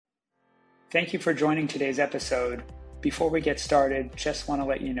Thank you for joining today's episode. Before we get started, just want to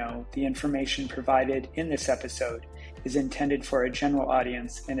let you know the information provided in this episode is intended for a general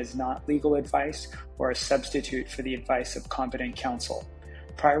audience and is not legal advice or a substitute for the advice of competent counsel.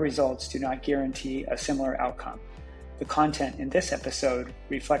 Prior results do not guarantee a similar outcome. The content in this episode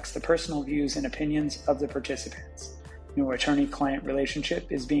reflects the personal views and opinions of the participants. No attorney-client relationship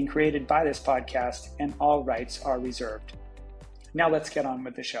is being created by this podcast, and all rights are reserved. Now let's get on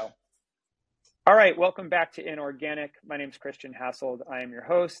with the show. All right, welcome back to Inorganic. My name is Christian Hasselt. I am your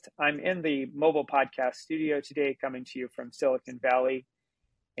host. I'm in the mobile podcast studio today, coming to you from Silicon Valley.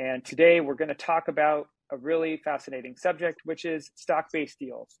 And today we're going to talk about a really fascinating subject, which is stock-based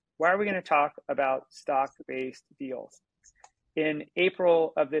deals. Why are we going to talk about stock-based deals? In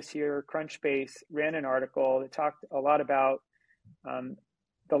April of this year, Crunchbase ran an article that talked a lot about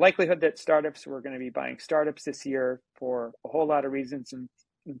the likelihood that startups were going to be buying startups this year for a whole lot of reasons,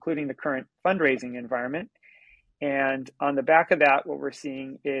 including the current fundraising environment. And on the back of that, what we're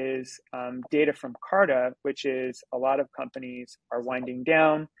seeing is data from Carta, which is a lot of companies are winding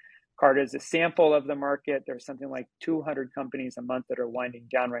down. Carta is a sample of the market. There's something like 200 companies a month that are winding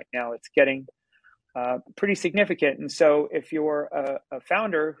down right now. It's getting pretty significant. And so if you're a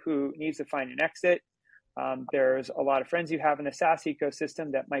founder who needs to find an exit, there's a lot of friends you have in the SaaS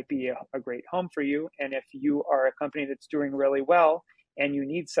ecosystem that might be a great home for you. And if you are a company that's doing really well and you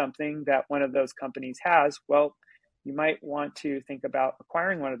need something that one of those companies has, well, you might want to think about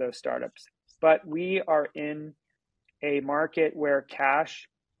acquiring one of those startups. But we are in a market where cash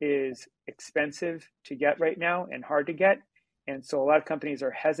is expensive to get right now and hard to get. And so a lot of companies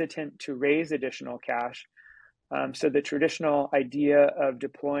are hesitant to raise additional cash. So the traditional idea of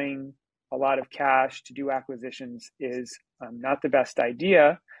deploying a lot of cash to do acquisitions is not the best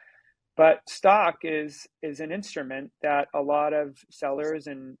idea. But stock is an instrument that a lot of sellers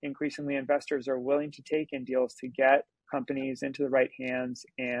and increasingly investors are willing to take in deals to get companies into the right hands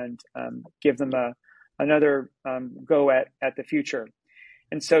and give them another go at the future.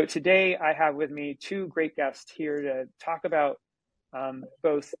 And so today I have with me two great guests here to talk about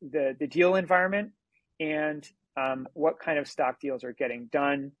both the deal environment and what kind of stock deals are getting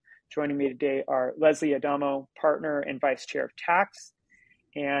done. Joining me today are Lesley Adamo, partner and vice chair of tax,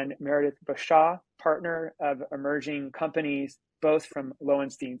 and Meredith Beuchaw, partner of emerging companies, both from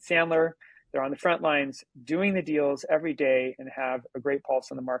Lowenstein Sandler. They're on the front lines doing the deals every day and have a great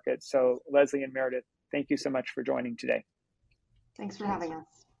pulse on the market. So Lesley and Meredith, thank you so much for joining today. Thanks for having us.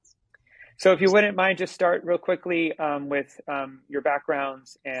 So if you wouldn't mind, just start real quickly with your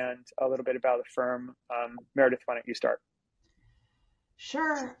backgrounds and a little bit about the firm. Meredith, why don't you start?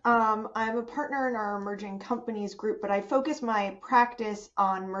 Sure. I'm a partner in our emerging companies group, but I focus my practice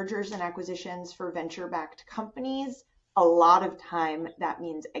on mergers and acquisitions for venture-backed companies. A lot of time that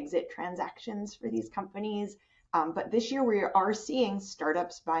means exit transactions for these companies. But this year we are seeing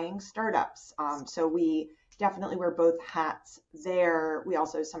startups buying startups. So we definitely wear both hats there. We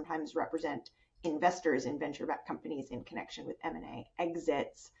also sometimes represent investors in venture-backed companies in connection with M&A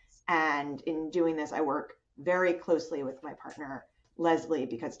exits. And in doing this, I work very closely with my partner, Lesley,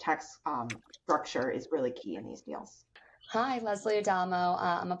 because tax structure is really key in these deals. Hi, Lesley Adamo.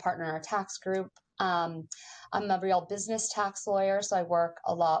 I'm a partner in our tax group. I'm a real business tax lawyer, so I work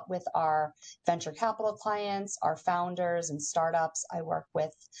a lot with our venture capital clients, our founders and startups. I work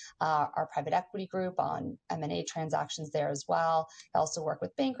with our private equity group on M&A transactions there as well. I also work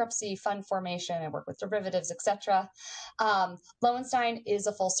with bankruptcy, fund formation, I work with derivatives, etc. Lowenstein is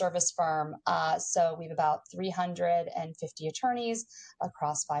a full service firm, so we have about 350 attorneys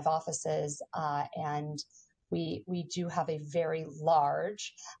across 5 offices, and we do have a very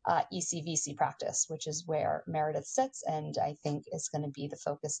large ECVC practice, which is where Meredith sits, and I think is going to be the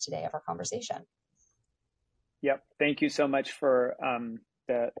focus today of our conversation. Yep. Thank you so much for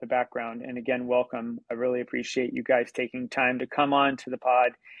the background. And again, welcome. I really appreciate you guys taking time to come on to the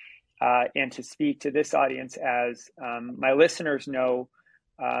pod and to speak to this audience. As my listeners know,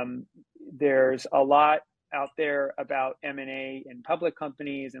 there's a lot out there about M&A in public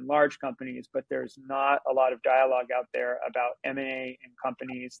companies and large companies, but there's not a lot of dialogue out there about M&A in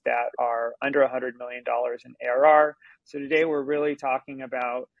companies that are under $100 million in ARR. So today we're really talking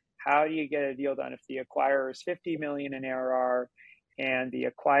about how do you get a deal done if the acquirer is 50 million in ARR and the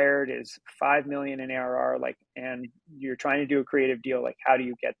acquired is 5 million in ARR, and you're trying to do a creative deal, how do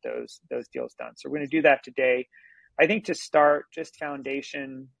you get those deals done? So we're going to do that today. I think to start, just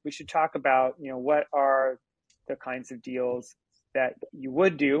foundation, we should talk about, what are the kinds of deals that you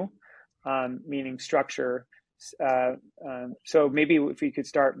would do, meaning structure. So maybe if we could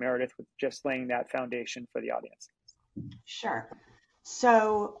start, Meredith, with just laying that foundation for the audience. Sure.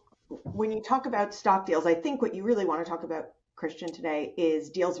 So when you talk about stock deals, I think what you really want to talk about, Christian, today is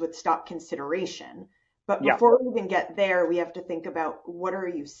deals with stock consideration. But Yeah. before we even get there, we have to think about what are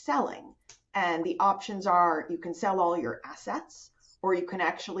you selling? And the options are you can sell all your assets, or you can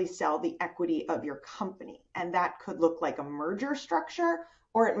actually sell the equity of your company. And that could look like a merger structure,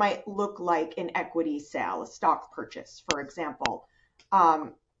 or it might look like an equity sale, a stock purchase, for example.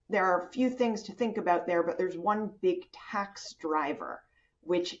 There are a few things to think about there, but there's one big tax driver,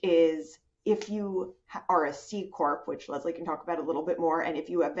 which is if you are a C Corp, which Lesley can talk about a little bit more, and if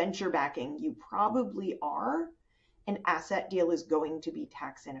you have venture backing, you probably are, an asset deal is going to be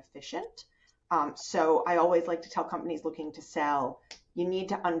tax inefficient. So I always like to tell companies looking to sell, you need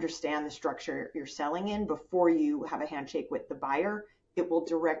to understand the structure you're selling in before you have a handshake with the buyer. It will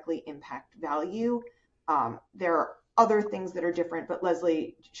directly impact value. There are other things that are different, but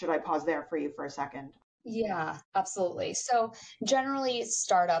Lesley, should I pause there for you for a second? Yeah, absolutely. So generally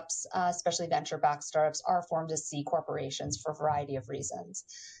startups, especially venture-backed startups, are formed as C corporations for a variety of reasons.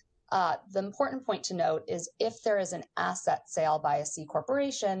 The important point to note is if there is an asset sale by a C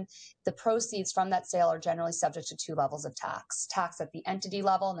corporation, the proceeds from that sale are generally subject to two levels of tax: tax at the entity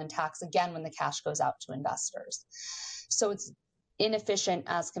level and then tax again when the cash goes out to investors. So it's inefficient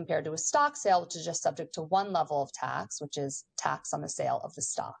as compared to a stock sale, which is just subject to one level of tax, which is tax on the sale of the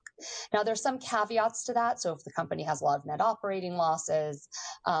stock. Now, there's some caveats to that. So if the company has a lot of net operating losses,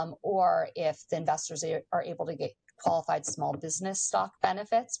 or if the investors are able to get qualified small business stock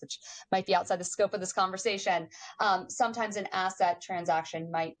benefits, which might be outside the scope of this conversation, sometimes an asset transaction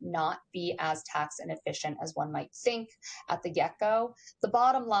might not be as tax inefficient as one might think at the get-go. The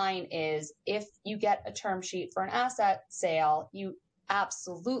bottom line is if you get a term sheet for an asset sale, you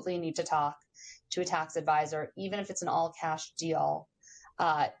absolutely need to talk to a tax advisor, even if it's an all-cash deal,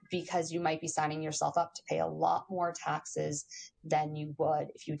 because you might be signing yourself up to pay a lot more taxes than you would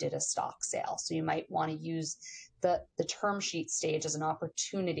if you did a stock sale. So you might want to use the term sheet stage as an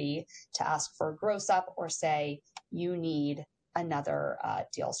opportunity to ask for a gross up or say you need another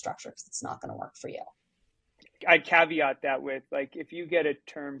deal structure because it's not going to work for you. I'd caveat that with, like, if you get a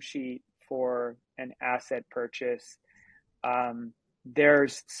term sheet for an asset purchase,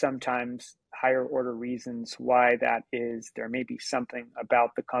 there's sometimes higher order reasons why that is. There may be something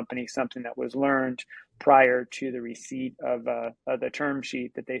about the company, something that was learned prior to the receipt of the term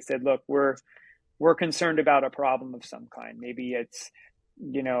sheet that they said, look, we're concerned about a problem of some kind. Maybe it's,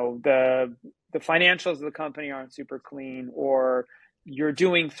 the financials of the company aren't super clean, or you're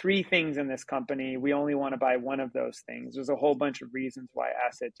doing three things in this company. We only want to buy one of those things. There's a whole bunch of reasons why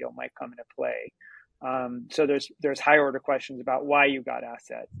asset deal might come into play. So there's higher order questions about why you got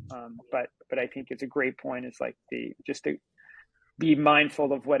asset. But I think it's a great point. It's like just to be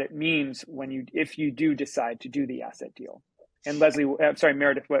mindful of what it means if you do decide to do the asset deal. And Lesley, sorry,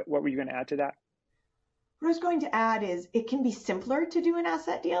 Meredith, what were you going to add to that? What I was going to add is it can be simpler to do an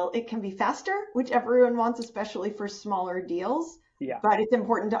asset deal. It can be faster, which everyone wants, especially for smaller deals. Yeah. But it's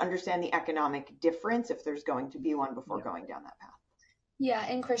important to understand the economic difference if there's going to be one before going down that path. Yeah,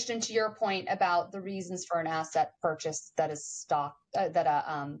 and Christian, to your point about the reasons for an asset purchase that is stock that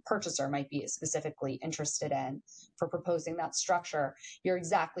a purchaser might be specifically interested in for proposing that structure, you're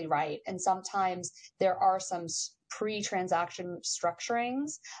exactly right. And sometimes there are some pre-transaction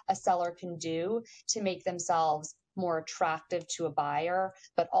structurings a seller can do to make themselves more attractive to a buyer,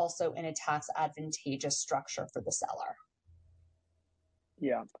 but also in a tax advantageous structure for the seller.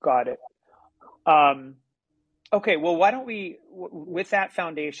 Yeah, got it. Okay, well, why don't we, with that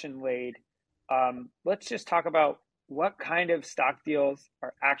foundation laid, let's just talk about what kind of stock deals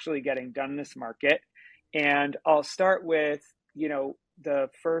are actually getting done in this market. And I'll start with, the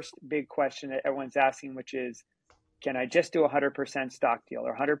first big question that everyone's asking, which is, can I just do 100% stock deal,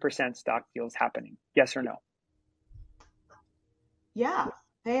 or 100% stock deals happening? Yes or no? Yeah,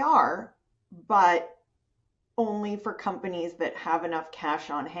 they are, but only for companies that have enough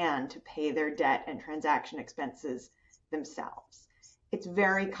cash on hand to pay their debt and transaction expenses themselves. It's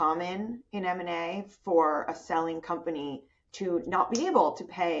very common in M&A for a selling company to not be able to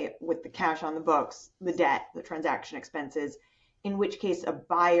pay with the cash on the books, the debt, the transaction expenses, in which case a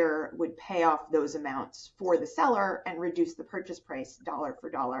buyer would pay off those amounts for the seller and reduce the purchase price dollar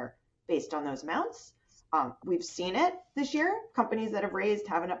for dollar based on those amounts. We've seen it this year. Companies that have raised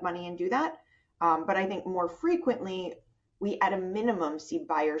have enough money and do that. But I think more frequently, we at a minimum see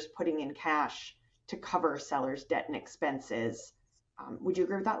buyers putting in cash to cover sellers' debt and expenses. Would you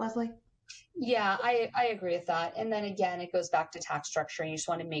agree with that, Lesley? Yeah, I agree with that. And then again, it goes back to tax structuring. You just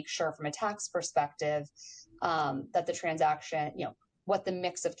want to make sure from a tax perspective that the transaction, what the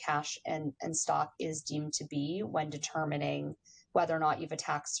mix of cash and stock is deemed to be when determining whether or not you have a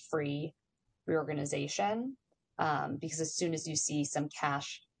tax-free reorganization, because as soon as you see some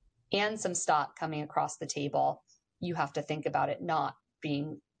cash and some stock coming across the table, you have to think about it not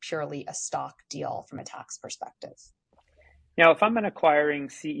being purely a stock deal from a tax perspective. Now, if I'm an acquiring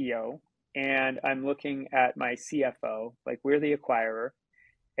CEO and I'm looking at my CFO, like we're the acquirer,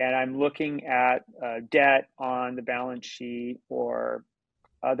 and I'm looking at debt on the balance sheet or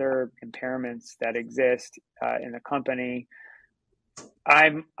other impairments that exist in the company,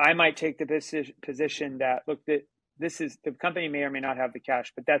 I might take the position that, look, that this is, the company may or may not have the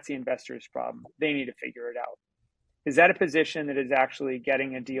cash, but that's the investor's problem. They need to figure it out. Is that a position that is actually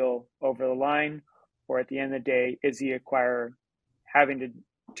getting a deal over the line? Or at the end of the day, is the acquirer having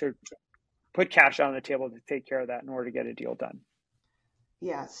to put cash on the table to take care of that in order to get a deal done?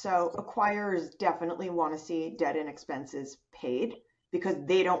 Yeah, so acquirers definitely want to see debt and expenses paid because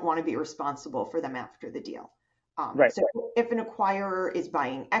they don't want to be responsible for them after the deal. Right. So if an acquirer is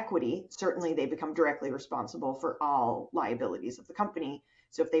buying equity, certainly they become directly responsible for all liabilities of the company.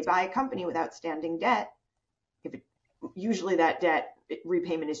 So if they buy a company with outstanding debt, usually that debt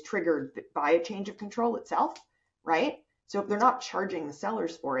repayment is triggered by a change of control itself, right? So if they're not charging the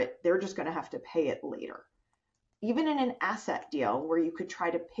sellers for it, they're just going to have to pay it later. Even in an asset deal where you could try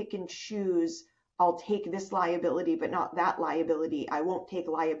to pick and choose, I'll take this liability, but not that liability. I won't take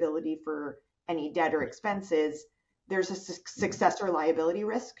liability for any debt or expenses. There's a successor liability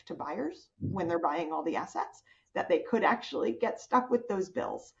risk to buyers when they're buying all the assets that they could actually get stuck with those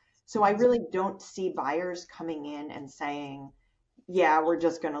bills. So I really don't see buyers coming in and saying, yeah, we're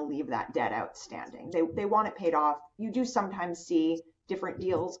just going to leave that debt outstanding. They want it paid off. You do sometimes see different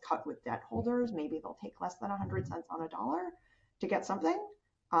deals cut with debt holders. Maybe they'll take less than 100 cents on a dollar to get something.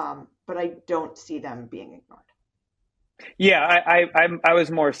 But I don't see them being ignored. Yeah, I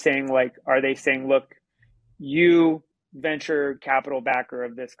was more saying, like, are they saying, look, you venture capital backer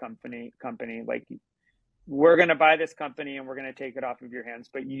of this company, like, we're going to buy this company and we're going to take it off of your hands,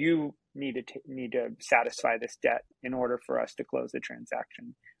 but you need to satisfy this debt in order for us to close the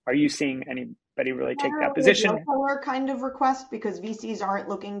transaction. Are you seeing anybody really take that position? A similar kind of request, because VCs aren't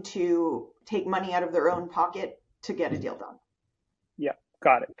looking to take money out of their own pocket to get a deal done. Yeah,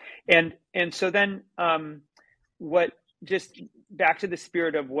 got it. And so then what, just back to the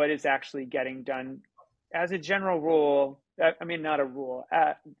spirit of what is actually getting done, as a general rule, I mean, not a rule,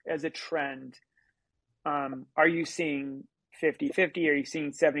 as a trend, are you seeing 50-50? Are you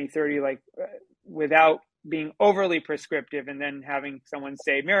seeing 70-30, like without being overly prescriptive, and then having someone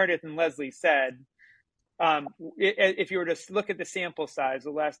say, Meredith and Lesley said, if you were to look at the sample size,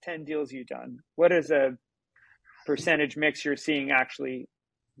 the last 10 deals you've done, what is a percentage mix you're seeing actually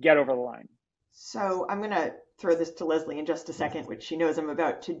get over the line? So I'm going to throw this to Lesley in just a second, which she knows I'm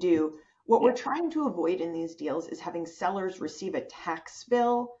about to do. What we're trying to avoid in these deals is having sellers receive a tax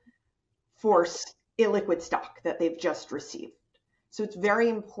bill for illiquid stock that they've just received. So it's very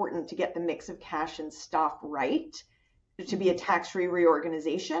important to get the mix of cash and stock right to be a tax-free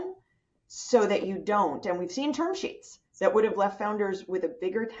reorganization, so that you don't, and we've seen term sheets that would have left founders with a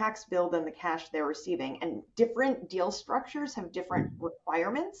bigger tax bill than the cash they're receiving. And different deal structures have different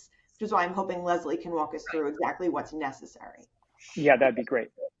requirements, which is why I'm hoping Lesley can walk us through exactly what's necessary. Yeah, that'd be great.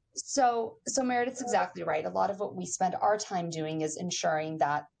 So Meredith's exactly right. A lot of what we spend our time doing is ensuring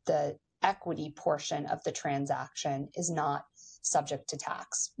that the equity portion of the transaction is not subject to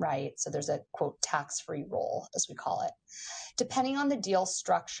tax, right? So there's a, quote, tax-free roll, as we call it. Depending on the deal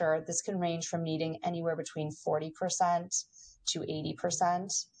structure, this can range from needing anywhere between 40% to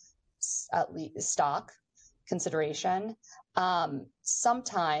 80% at least stock consideration.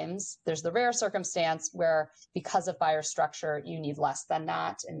 Sometimes there's the rare circumstance where, because of buyer structure, you need less than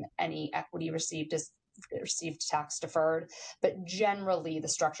that, and any equity received is received tax deferred. But generally, the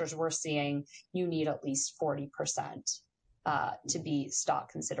structures we're seeing, you need at least 40% to be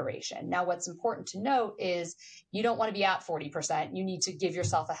stock consideration. Now, what's important to note is you don't want to be at 40%. You need to give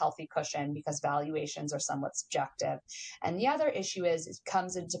yourself a healthy cushion, because valuations are somewhat subjective. And the other issue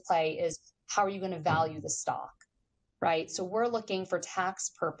comes into play is, how are you going to value the stock, right? So we're looking for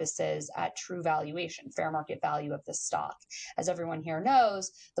tax purposes at true valuation, fair market value of the stock. As everyone here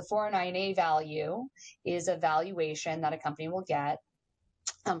knows, the 409A value is a valuation that a company will get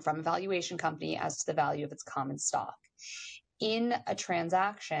from a valuation company as to the value of its common stock. In a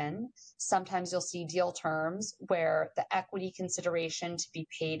transaction, sometimes you'll see deal terms where the equity consideration to be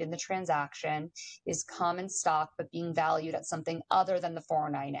paid in the transaction is common stock, but being valued at something other than the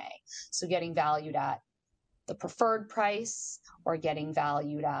 409A. So getting valued at the preferred price or getting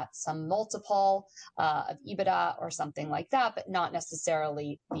valued at some multiple of EBITDA or something like that, but not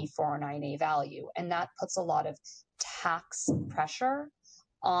necessarily the 409A value. And that puts a lot of tax pressure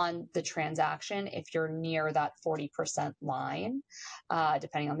on the transaction if you're near that 40% line,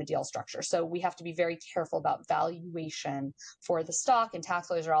 depending on the deal structure. So we have to be very careful about valuation for the stock, and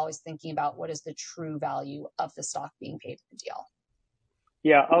tax lawyers are always thinking about what is the true value of the stock being paid in the deal.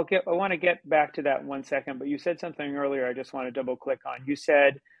 Yeah, I want to get back to that in 1 second, but you said something earlier I just want to double click on. You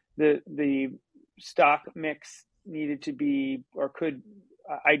said the stock mix needed to be, or could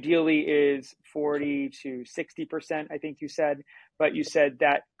ideally is 40 to 60%, I think you said, but you said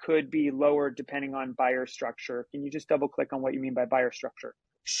that could be lower depending on buyer structure. Can you just double click on what you mean by buyer structure?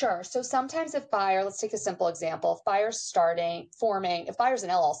 Sure. So sometimes if buyer, let's take a simple example. If buyer's if buyer's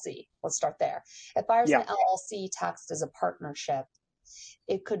an LLC, let's start there. If buyer's an LLC taxed as a partnership,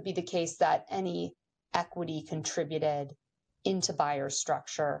 it could be the case that any equity contributed into buyer's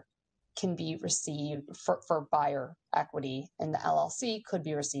structure can be received for buyer equity in the LLC could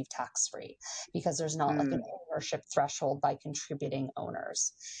be received tax-free because there's not like an ownership threshold by contributing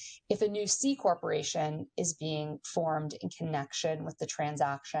owners. If a new C corporation is being formed in connection with the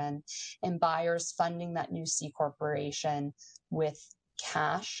transaction and buyers funding that new C corporation with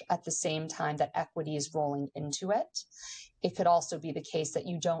cash at the same time that equity is rolling into it, it could also be the case that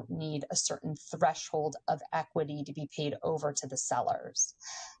you don't need a certain threshold of equity to be paid over to the sellers.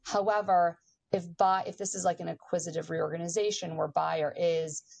 However, if this is like an acquisitive reorganization where buyer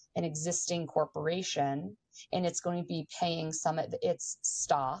is an existing corporation and it's going to be paying some of its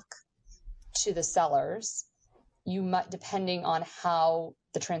stock to the sellers, you might, depending on how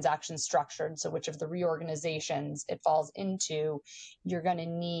the transaction's structured, so which of the reorganizations it falls into, you're going to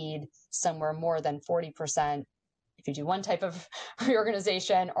need somewhere more than 40% if you do one type of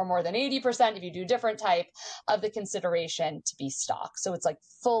reorganization, or more than 80% if you do a different type of the consideration to be stock. So it's like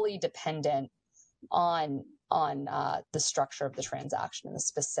fully dependent on the structure of the transaction and the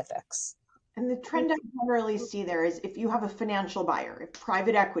specifics. And the trend I generally see there is if you have a financial buyer, if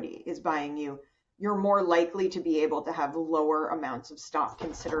private equity is buying you, you're more likely to be able to have lower amounts of stock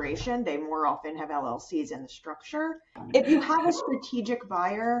consideration. They more often have LLCs in the structure. If you have a strategic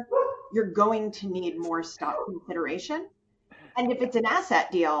buyer, you're going to need more stock consideration. And if it's an asset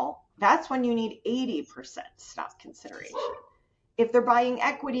deal, that's when you need 80% stock consideration. If they're buying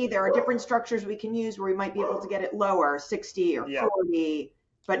equity, there are different structures we can use where we might be able to get it lower, 60 or 40,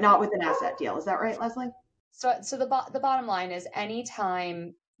 but not with an asset deal. Is that right, Lesley? So the bottom line is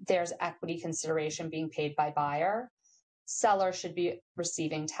anytime there's equity consideration being paid by buyer, seller should be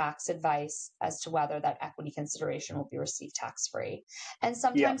receiving tax advice as to whether that equity consideration will be received tax-free. And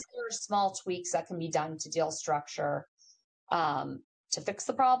sometimes there are small tweaks that can be done to deal structure to fix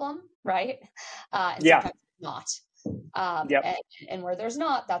the problem, right? And sometimes not. And where there's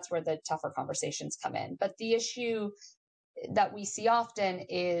not, that's where the tougher conversations come in. But the issue that we see often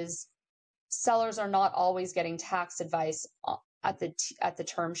is sellers are not always getting tax advice at the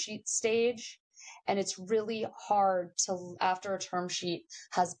term sheet stage. And it's really hard to, after a term sheet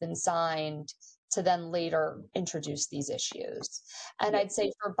has been signed, to then later introduce these issues. And I'd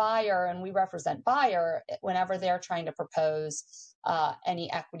say for buyer, and we represent buyer, whenever they're trying to propose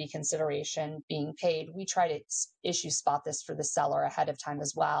any equity consideration being paid, we try to issue spot this for the seller ahead of time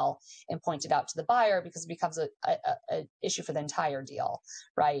as well and point it out to the buyer, because it becomes a issue for the entire deal,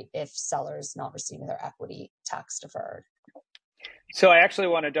 right? If seller is not receiving their equity tax deferred. So I actually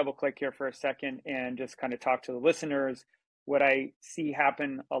want to double click here for a second and just kind of talk to the listeners. What I see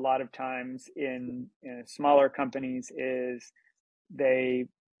happen a lot of times in smaller companies is they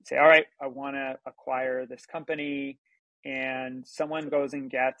say, all right, I want to acquire this company, and someone goes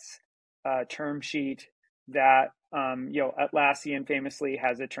and gets a term sheet that, Atlassian famously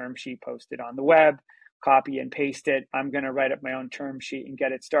has a term sheet posted on the web, copy and paste it. I'm going to write up my own term sheet and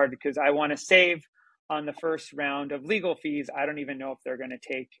get it started because I want to save on the first round of legal fees. I don't even know if they're going to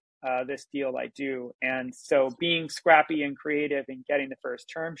take this deal I do. And so being scrappy and creative and getting the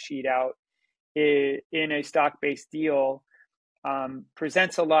first term sheet out in a stock-based deal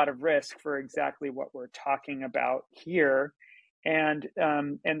presents a lot of risk for exactly what we're talking about here. And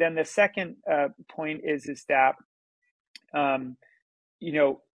then the second point is that,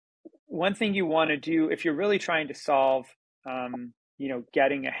 one thing you want to do if you're really trying to solve,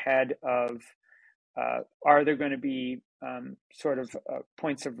 getting ahead of, are there going to be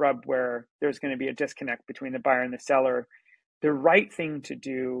points of rub where there's going to be a disconnect between the buyer and the seller? The right thing to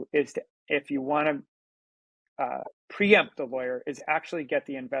do is to, if you want to preempt the lawyer, is actually get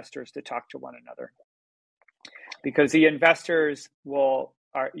the investors to talk to one another, because the investors will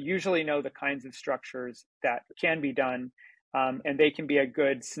usually know the kinds of structures that can be done, and they can be a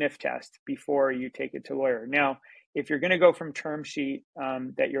good sniff test before you take it to lawyer. Now, if you're going to go from term sheet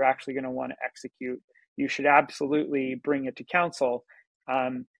that you're actually going to want to execute, you should absolutely bring it to counsel,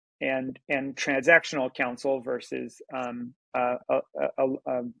 and transactional counsel versus a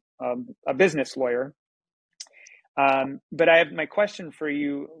business lawyer. But my question for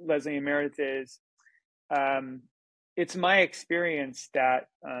you, Lesley and Meredith, is it's my experience that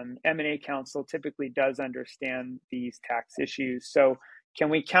M&A counsel typically does understand these tax issues. So can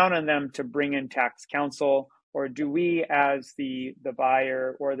we count on them to bring in tax counsel, or do we as the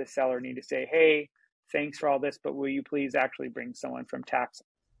buyer or the seller need to say, hey, thanks for all this, but will you please actually bring someone from tax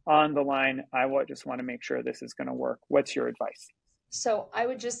on the line? I just want to make sure this is going to work. What's your advice? So I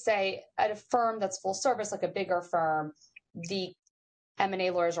would just say at a firm that's full service, like a bigger firm, the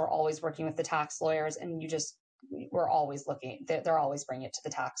M&A lawyers are always working with the tax lawyers, and we're always looking, they're always bringing it to the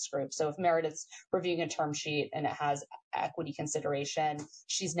tax group. So if Meredith's reviewing a term sheet and it has equity consideration,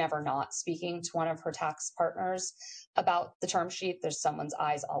 she's never not speaking to one of her tax partners about the term sheet. There's someone's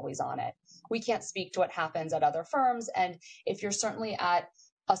eyes always on it. We can't speak to what happens at other firms. And if you're certainly at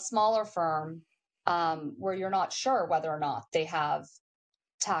a smaller firm where you're not sure whether or not they have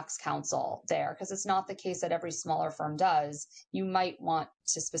tax counsel there, because it's not the case that every smaller firm does, you might want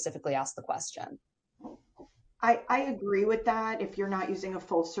to specifically ask the question. I agree with that. If you're not using a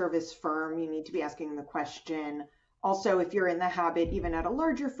full service firm, you need to be asking the question. Also, if you're in the habit, even at a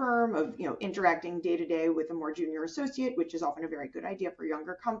larger firm, of interacting day to day with a more junior associate, which is often a very good idea for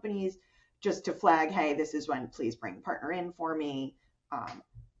younger companies, just to flag, hey, this is when, please bring a partner in for me.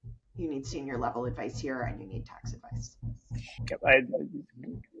 You need senior level advice here, and you need tax advice.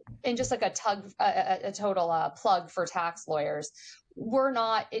 And just like a total plug for tax lawyers,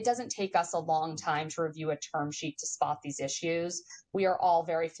 it doesn't take us a long time to review a term sheet to spot these issues. We are all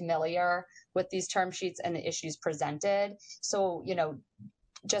very familiar with these term sheets and the issues presented. So,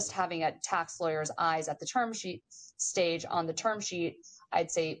 just having a tax lawyer's eyes at the term sheet stage on the term sheet,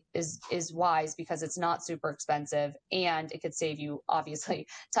 I'd say is wise, because it's not super expensive and it could save you obviously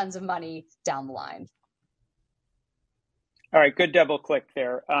tons of money down the line. All right, good double click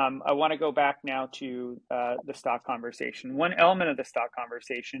there. I want to go back now to the stock conversation. One element of the stock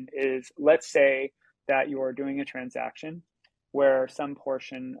conversation is, let's say that you're doing a transaction where some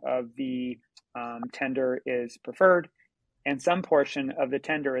portion of the tender is preferred and some portion of the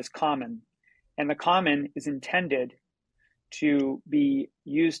tender is common. And the common is intended to be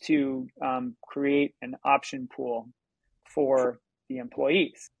used to create an option pool for the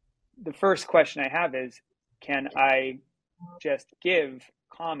employees. The first question I have is, can I just give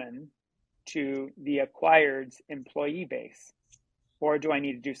common to the acquired's employee base, or do I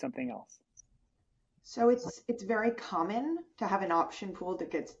need to do something else? So it's very common to have an option pool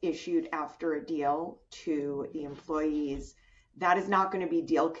that gets issued after a deal to the employees. That is not going to be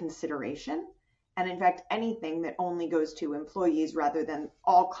deal consideration. And in fact, anything that only goes to employees rather than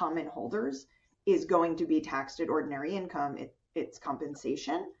all common holders is going to be taxed at ordinary income. It's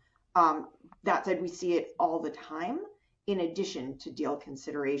compensation. That said, we see it all the time in addition to deal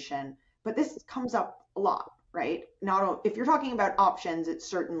consideration, but this comes up a lot, right? If you're talking about options, it's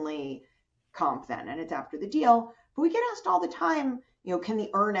certainly comp then, and it's after the deal, but we get asked all the time, can the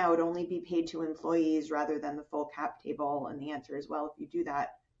earnout only be paid to employees rather than the full cap table? And the answer is, well, if you do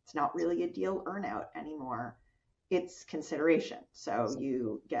that, it's not really a deal earnout anymore. It's consideration. So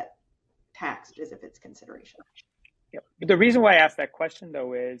you get taxed as if it's consideration. Yep. But the reason why I asked that question,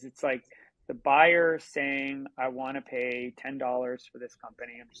 though, is it's like the buyer saying, I want to pay $10 for this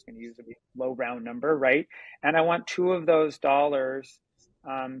company. I'm just going to use a low round number, right? And I want $2 of those dollars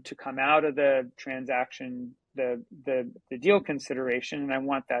to come out of the transaction, the deal consideration, and I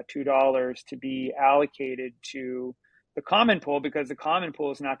want that $2 to be allocated to the common pool, because the common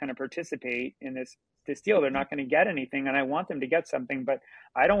pool is not going to participate in this deal. They're not going to get anything, and I want them to get something, but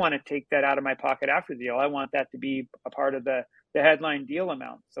I don't want to take that out of my pocket after the deal. I want that to be a part of the headline deal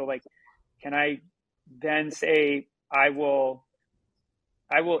amount. So, like, can I then say I will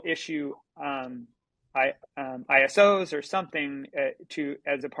issue ISOs or something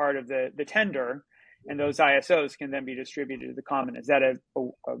as a part of the tender, and those ISOs can then be distributed to the common? Is that a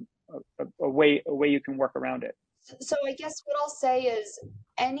way you can work around it? So I guess what I'll say is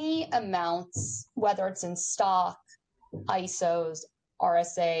any amounts, whether it's in stock, ISOs,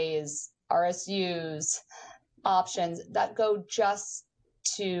 RSAs, RSUs, options, that go just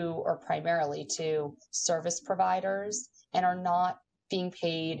to, or primarily to, service providers and are not being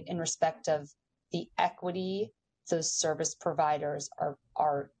paid in respect of the equity those service providers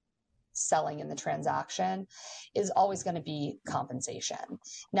are selling in the transaction is always going to be compensation.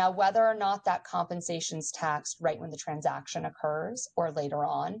 Now, whether or not that compensation is taxed right when the transaction occurs or later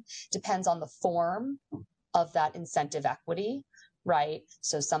on depends on the form of that incentive equity, right?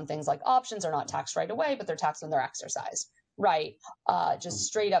 So some things like options are not taxed right away, but they're taxed when they're exercised, right? Just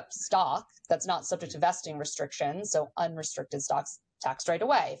straight up stock that's not subject to vesting restrictions, so unrestricted stocks taxed right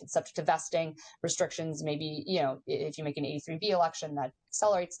away. If it's subject to vesting restrictions, maybe, if you make an 83B election, that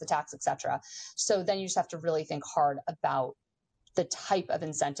accelerates the tax, etc. So then you just have to really think hard about the type of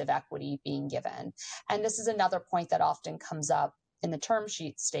incentive equity being given. And this is another point that often comes up in the term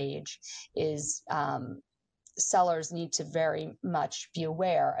sheet stage is sellers need to very much be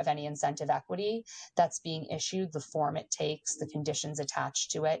aware of any incentive equity that's being issued, the form it takes, the conditions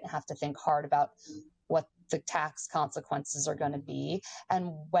attached to it, and have to think hard about what the tax consequences are going to be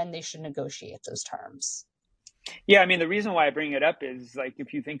and when they should negotiate those terms. Yeah, I mean, the reason why I bring it up is like,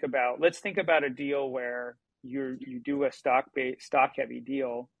 if you think about, let's think about a deal where you do a stock heavy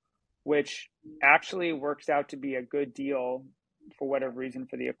deal, which actually works out to be a good deal for whatever reason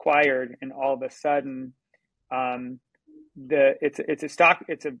for the acquired, and all of a sudden, it's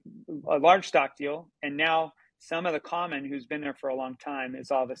a large stock deal, and now some of the common who's been there for a long time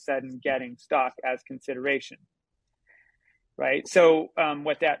is all of a sudden getting stock as consideration, right? So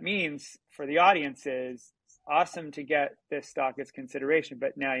what that means for the audience is awesome to get this stock as consideration,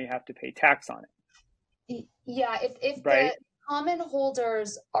 but now you have to pay tax on it. Yeah, if right? The common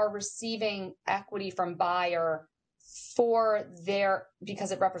holders are receiving equity from buyer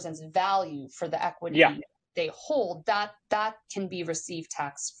because it represents value for the equity they hold, that can be received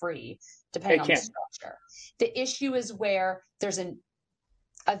tax-free depending on the structure. The issue is where there's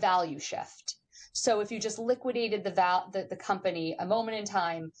a value shift. So if you just liquidated the company a moment in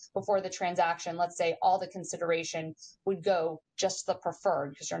time before the transaction, let's say all the consideration would go just the preferred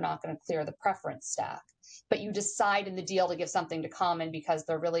because you're not going to clear the preference stack. But you decide in the deal to give something to common because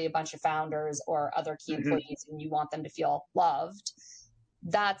they're really a bunch of founders or other key employees and you want them to feel loved,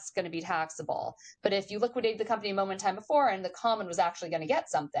 that's going to be taxable. But if you liquidated the company a moment in time before and the common was actually going to get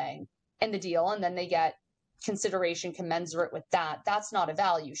something in the deal and then they get consideration commensurate with that, that's not a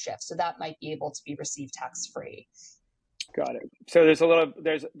value shift. So that might be able to be received tax-free. Got it. So there's a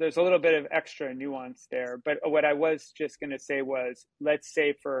little bit of extra nuance there. But what I was just going to say was, let's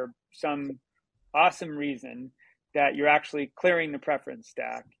say for some awesome reason that you're actually clearing the preference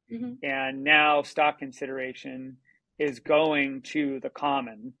stack, and now stock consideration is going to the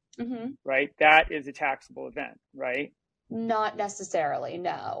common, right? That is a taxable event, right? Not necessarily,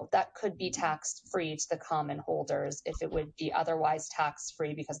 no. That could be tax-free to the common holders if it would be otherwise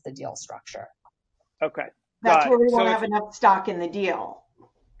tax-free because of the deal structure. Okay. That's where we won't have enough stock in the deal.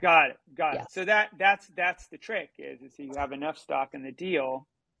 Got it. Yes. So that's the trick is you have enough stock in the deal,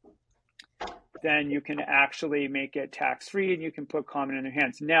 then you can actually make it tax-free and you can put common in their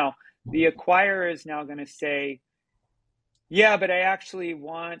hands. Now, the acquirer is now going to say, yeah, but I actually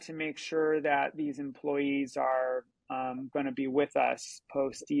want to make sure that these employees are going to be with us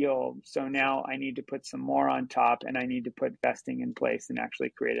post-deal. So now I need to put some more on top and I need to put vesting in place and actually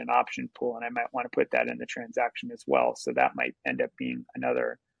create an option pool. And I might want to put that in the transaction as well. So that might end up being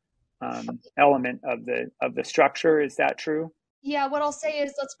another element of the structure. Is that true? Yeah, what I'll say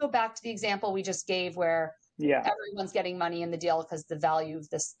is, let's go back to the example we just gave where everyone's getting money in the deal because the value of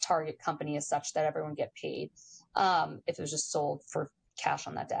this target company is such that everyone get paid if it was just sold for cash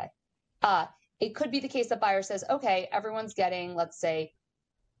on that day. It could be the case that buyer says, okay, everyone's getting, let's say,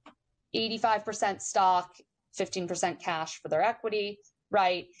 85% stock, 15% cash for their equity,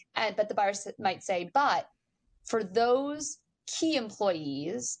 right? But the buyer might say, but for those key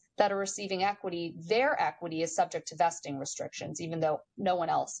employees that are receiving equity, their equity is subject to vesting restrictions, even though no one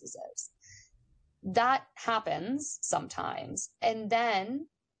else's is. That happens sometimes. And then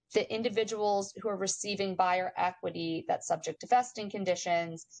the individuals who are receiving buyer equity that's subject to vesting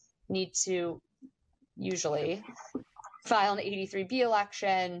conditions need to usually file an 83B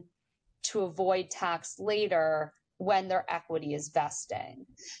election to avoid tax later when their equity is vesting.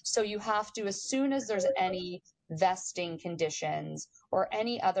 So you have to, as soon as there's any vesting conditions or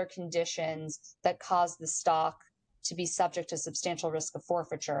any other conditions that cause the stock to be subject to substantial risk of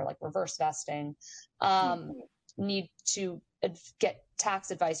forfeiture, like reverse vesting, need to get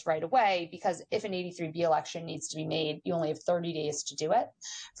tax advice right away, because if an 83B election needs to be made, you only have 30 days to do it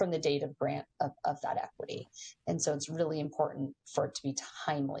from the date of grant of that equity. And so it's really important for it to be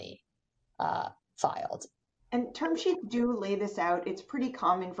timely filed. And term sheets do lay this out. It's pretty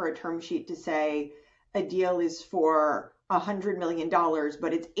common for a term sheet to say a deal is for $100 million,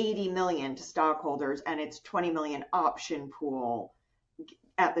 but it's $80 million to stockholders and it's $20 million option pool.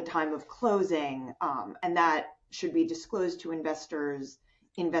 at the time of closing, and that should be disclosed to investors.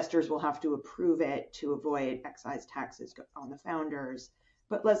 Investors will have to approve it to avoid excise taxes on the founders.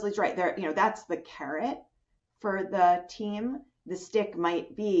 But Leslie's right there, that's the carrot for the team. The stick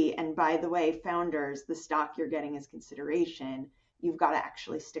might be, and by the way, founders, the stock you're getting as consideration, you've got to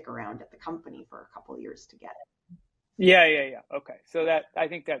actually stick around at the company for a couple of years to get it. Yeah. Okay. So I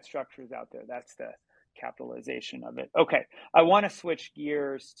think that structure's out there. That's the capitalization of it. Okay. I want to switch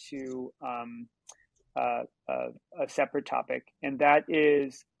gears to a separate topic, and that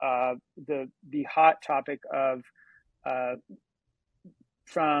is the hot topic of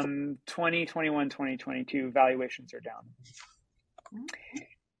from 2021, 2022, valuations are down.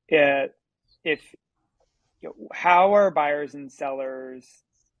 How are buyers and sellers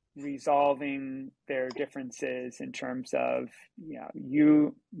resolving their differences in terms of,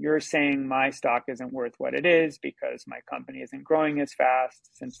 you're saying my stock isn't worth what it is because my company isn't growing as fast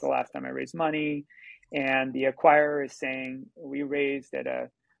since the last time I raised money, and the acquirer is saying we raised at a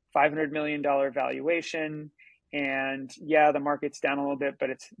 $500 million valuation, and the market's down a little bit,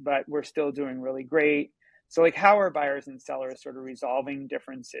 but we're still doing really great. So how are buyers and sellers sort of resolving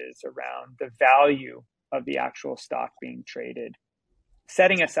differences around the value of the actual stock being traded,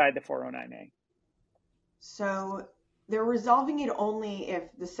 setting aside the 409A? So they're resolving it only if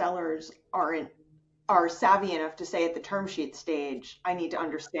the sellers are savvy enough to say at the term sheet stage, I need to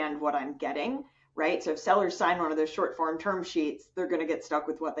understand what I'm getting, right? So if sellers sign one of those short form term sheets, they're going to get stuck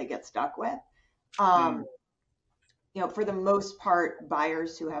with what they get stuck with. For the most part,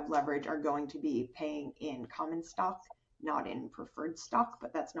 buyers who have leverage are going to be paying in common stock, not in preferred stock,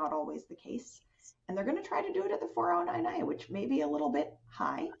 but that's not always the case. And they're going to try to do it at the 409A, which may be a little bit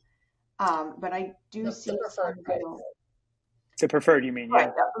high. But I do see preferred price. The preferred, you mean?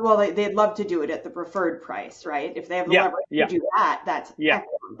 Right. Yeah. Well, they'd love to do it at the preferred price, right? If they have the leverage to do that, that's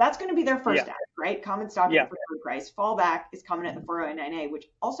excellent. That's going to be their first act, right? Common stock at the preferred price. Fallback is coming at the 409A, which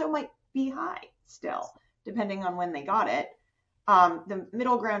also might be high still, depending on when they got it. The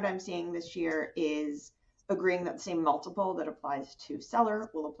middle ground I'm seeing this year is agreeing that the same multiple that applies to seller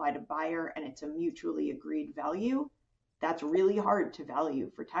will apply to buyer, and it's a mutually agreed value. That's really hard to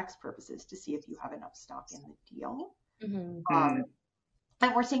value for tax purposes to see if you have enough stock in the deal. And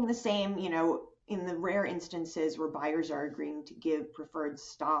we're seeing the same, in the rare instances where buyers are agreeing to give preferred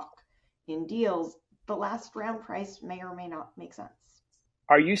stock in deals, the last round price may or may not make sense.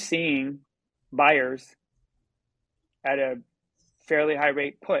 Are you seeing buyers at a fairly high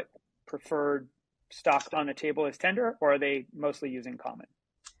rate put preferred stock on the table as tender, or are they mostly using common?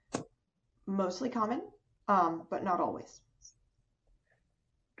 Mostly common, but not always.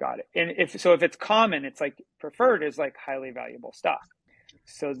 Got it. And if it's common, it's like preferred is like highly valuable stock.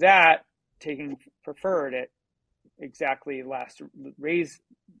 So that taking preferred at exactly last raise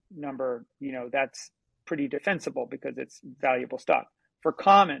number, that's pretty defensible because it's valuable stock. For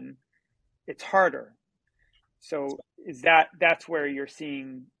common, it's harder. So that's where you're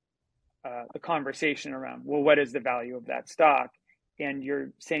seeing the conversation around, well, what is the value of that stock? And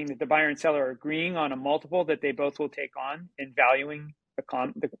you're saying that the buyer and seller are agreeing on a multiple that they both will take on in valuing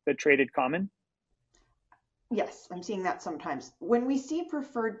the traded common? Yes, I'm seeing that sometimes. When we see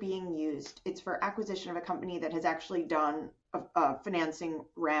preferred being used, it's for acquisition of a company that has actually done a financing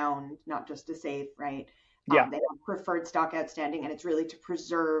round, not just a SAFE, right? They have preferred stock outstanding, and it's really to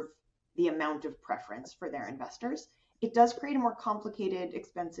preserve the amount of preference for their investors. It does create a more complicated,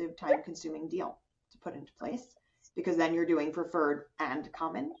 expensive, time-consuming deal to put into place, because then you're doing preferred and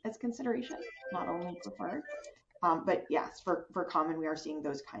common as consideration, not only preferred. But yes, for common, we are seeing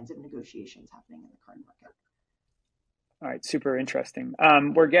those kinds of negotiations happening in the current market. All right, super interesting.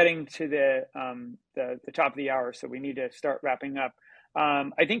 We're getting to the top of the hour, so we need to start wrapping up.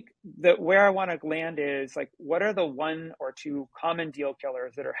 I think that where I want to land is what are the one or two common deal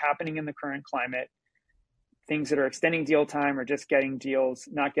killers that are happening in the current climate? Things that are extending deal time or just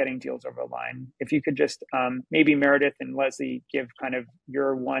not getting deals over the line. If you could just maybe Meredith and Lesley give kind of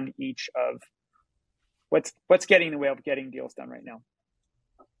your one each of what's getting in the way of getting deals done right now.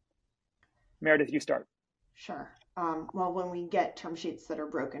 Meredith, you start. Sure. Well, when we get term sheets that are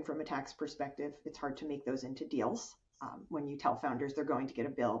broken from a tax perspective, it's hard to make those into deals. When you tell founders they're going to get a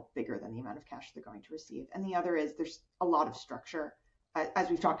bill bigger than the amount of cash they're going to receive. And the other is there's a lot of structure. As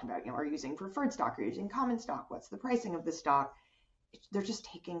we've talked about, are you using preferred stock or using common stock? What's the pricing of the stock? They're just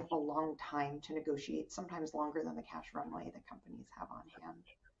taking a long time to negotiate, sometimes longer than the cash runway that companies have on hand.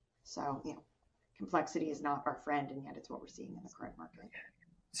 So, complexity is not our friend, and yet it's what we're seeing in the current market.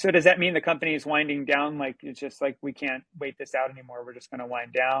 So does that mean the company is winding down? Like, it's just like, we can't wait this out anymore, we're just going to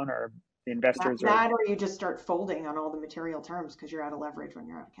wind down, or the investors That or you just start folding on all the material terms because you're out of leverage when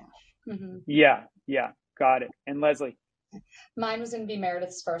you're out of cash. Mm-hmm. Yeah, got it. And Lesley? Mine was going to be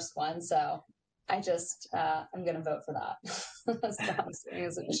Meredith's first one, so I just, I'm going to vote for that. That's not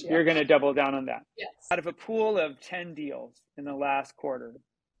an issue. You're going to double down on that? Yes. Out of a pool of 10 deals in the last quarter,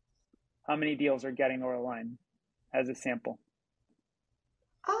 how many deals are getting over the line as a sample?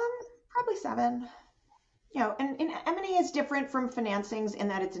 Probably 7. And M&A is different from financings in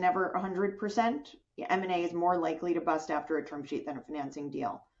that it's never 100%. M&A is more likely to bust after a term sheet than a financing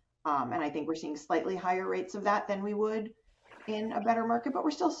deal. And I think we're seeing slightly higher rates of that than we would in a better market, but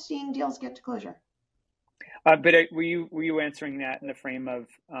we're still seeing deals get to closure. But were you answering that in the frame of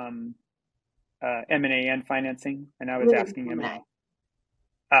M&A and financing? And I was asking M&A.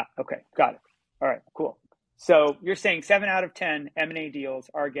 Okay, got it. All right, cool. So you're saying 7 out of 10 M&A deals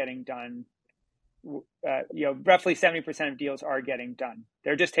are getting done. Roughly 70% of deals are getting done.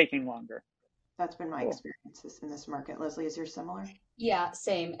 They're just taking longer. That's been my experience in this market. Lesley, is yours similar? Yeah,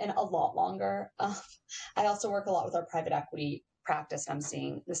 same, and a lot longer. I also work a lot with our private equity practice, and I'm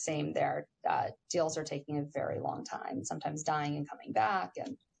seeing the same there. Deals are taking a very long time, sometimes dying and coming back,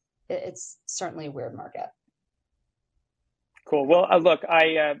 and it's certainly a weird market. Cool. Well, look,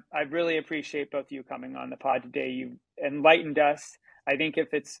 I really appreciate both of you coming on the pod today. You enlightened us. I think if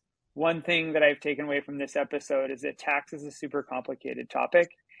it's one thing that I've taken away from this episode is that tax is a super complicated topic,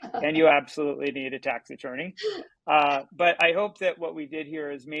 and you absolutely need a tax attorney. But I hope that what we did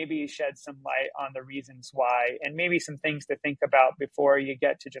here is maybe shed some light on the reasons why, and maybe some things to think about before you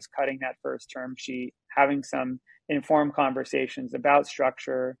get to just cutting that first term sheet, having some informed conversations about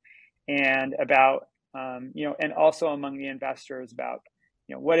structure and about, and also among the investors about,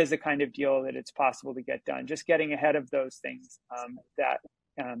 what is the kind of deal that it's possible to get done. Just getting ahead of those things that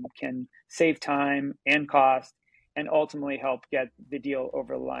can save time and cost and ultimately help get the deal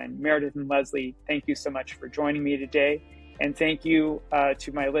over the line. Meredith and Lesley, thank you so much for joining me today. And thank you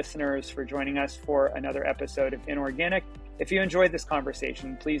to my listeners for joining us for another episode of Inorganic. If you enjoyed this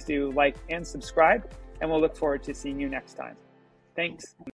conversation, please do like and subscribe, and we'll look forward to seeing you next time. Thanks.